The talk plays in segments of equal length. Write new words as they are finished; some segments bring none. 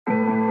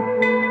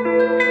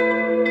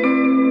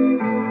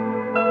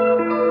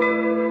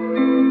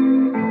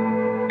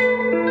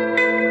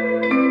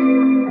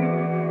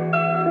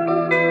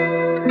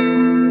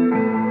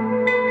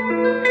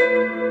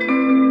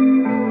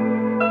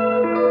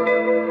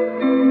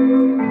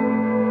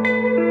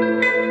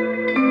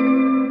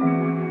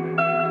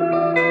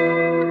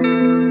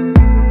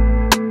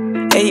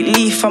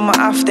from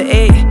my after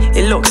 8.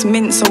 It looks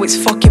mint, so it's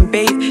fucking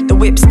bait. The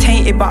whip's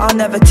tainted, but I'll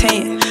never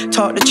taint.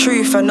 Talk the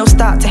truth and no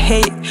start to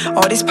hate.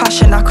 All this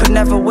passion I could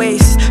never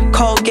waste.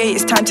 Colgate,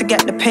 it's time to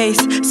get the pace.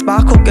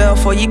 Sparkle girl,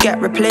 before you get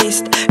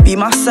replaced. Be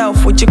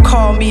myself, would you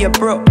call me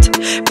abrupt?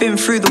 Been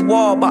through the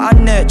war, but I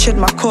nurtured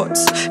my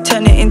cuts.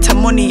 Turn it into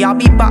money, I'll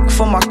be back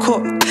for my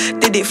cut.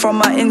 Did it from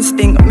my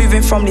instinct,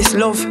 moving from this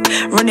love.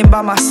 Running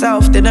by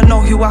myself, didn't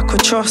know who I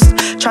could trust.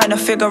 Trying to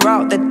figure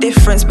out the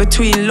difference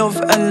between love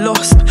and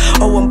lust.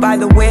 Oh, and by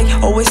the way,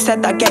 always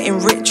said that getting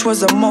rich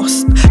was a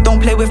must.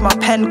 Don't play with my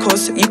pen,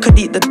 cause you could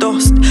eat the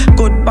dust.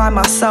 Good by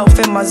myself,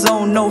 in my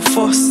zone, no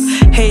fuss.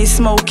 Hey,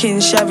 smoking,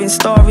 sharing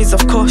stories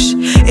of kush.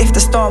 If the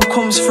storm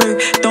comes through,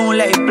 don't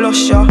let it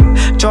blush ya.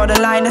 Draw the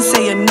line and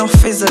say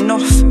enough is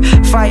enough.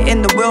 Fight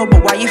in the world,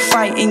 but why you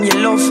fighting your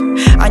love?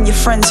 And your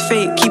friends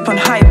fake, keep on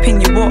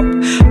hyping you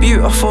up.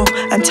 Beautiful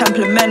and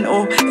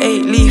temperamental,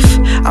 8 leaf,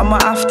 I'm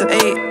after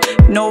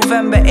 8.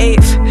 November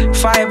 8th,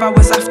 5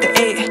 hours after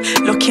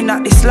 8. Looking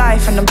at this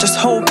life and I'm just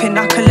hoping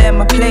I can learn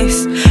my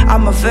place.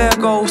 I'm a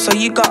Virgo, so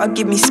you gotta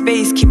give me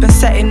space. Keep on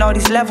setting all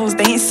these levels,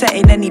 they ain't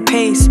setting any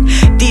pace.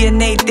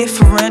 DNA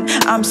different,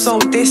 I'm so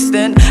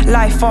distant.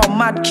 Life all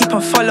mad, keep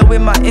on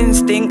following my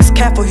instincts.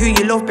 Careful who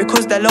you love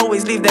because they'll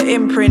always leave their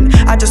imprint.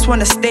 I just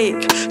want a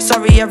steak.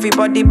 Sorry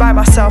everybody, by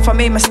myself I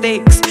made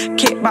mistakes.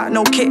 Kick back,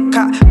 no Kit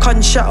Kat.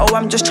 Concerto,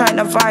 I'm just trying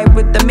to vibe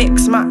with the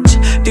mix match.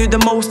 Do the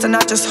most and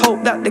I just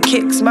hope that the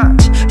kicks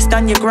match.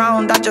 Stand your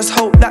ground, I just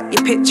hope that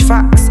you pitch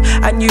facts.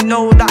 And you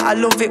know that I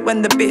love it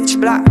when the bitch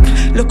black.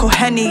 Look, oh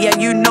Henny, yeah,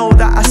 you know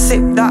that I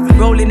sip that.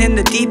 Rolling in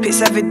the deep,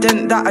 it's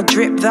evident that I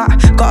drip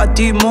that. Gotta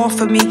do more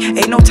for me,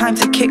 ain't no time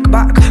to kick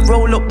back.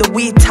 Roll up the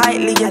weed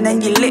tightly and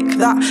then you lick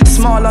that.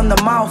 Small on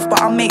the mouth,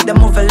 but I'll make them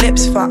other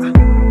lips fat.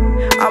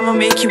 I'ma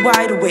make you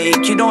wide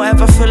awake. You don't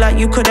ever feel like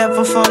you could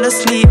ever fall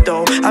asleep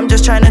though. I'm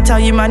just trying to tell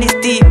you, man, it's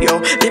deep, yo.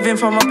 Living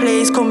from a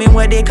place, coming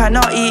where they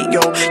cannot eat,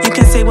 yo. You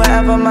can say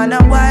whatever, man,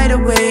 I'm wide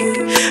awake.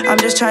 I'm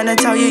just trying to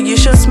tell you, you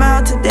should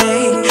smile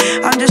today.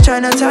 I'm just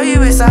trying to tell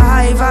you, it's a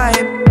high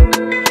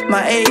vibe.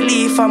 My 8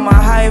 leaf on my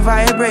high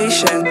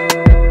vibration.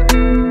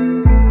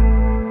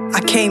 I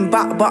came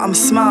back, but I'm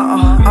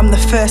smarter. I'm the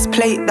first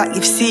plate that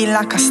you've seen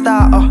like a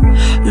starter.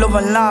 Love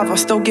and lava,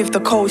 still give the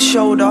cold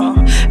shoulder.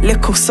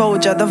 Little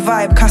soldier, the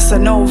vibe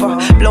Casanova.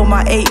 Blow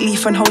my 8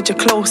 leaf and hold you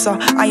closer.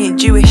 I ain't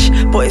Jewish,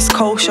 but it's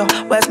kosher.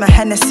 Where's my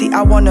Hennessy?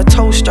 I want a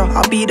toaster.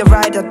 I'll be the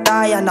ride or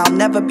die and I'll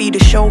never be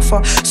the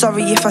chauffeur.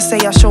 Sorry if I say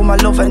I show my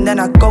love and then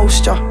I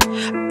ghost ya.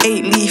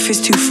 8 leaf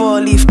is 2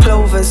 4-leaf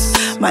clovers.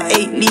 My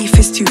 8 leaf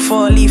is 2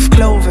 4-leaf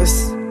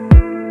clovers.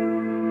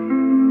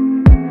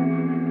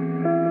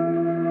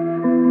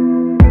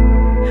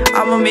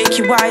 I'ma make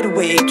you wide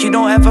awake. You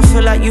don't ever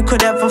feel like you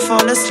could ever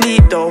fall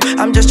asleep though.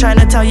 I'm just trying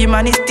to tell you,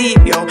 man, it's deep,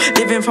 yo.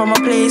 Living from a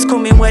place,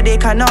 coming where they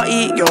cannot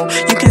eat, yo.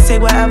 You can say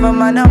whatever,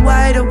 man, I'm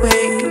wide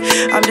awake.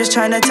 I'm just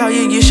trying to tell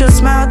you, you should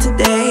smile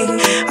today.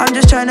 I'm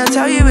just trying to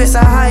tell you, it's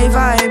a high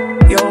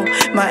vibe, yo.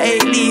 My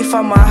 8 leaf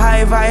on my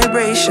high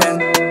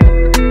vibration.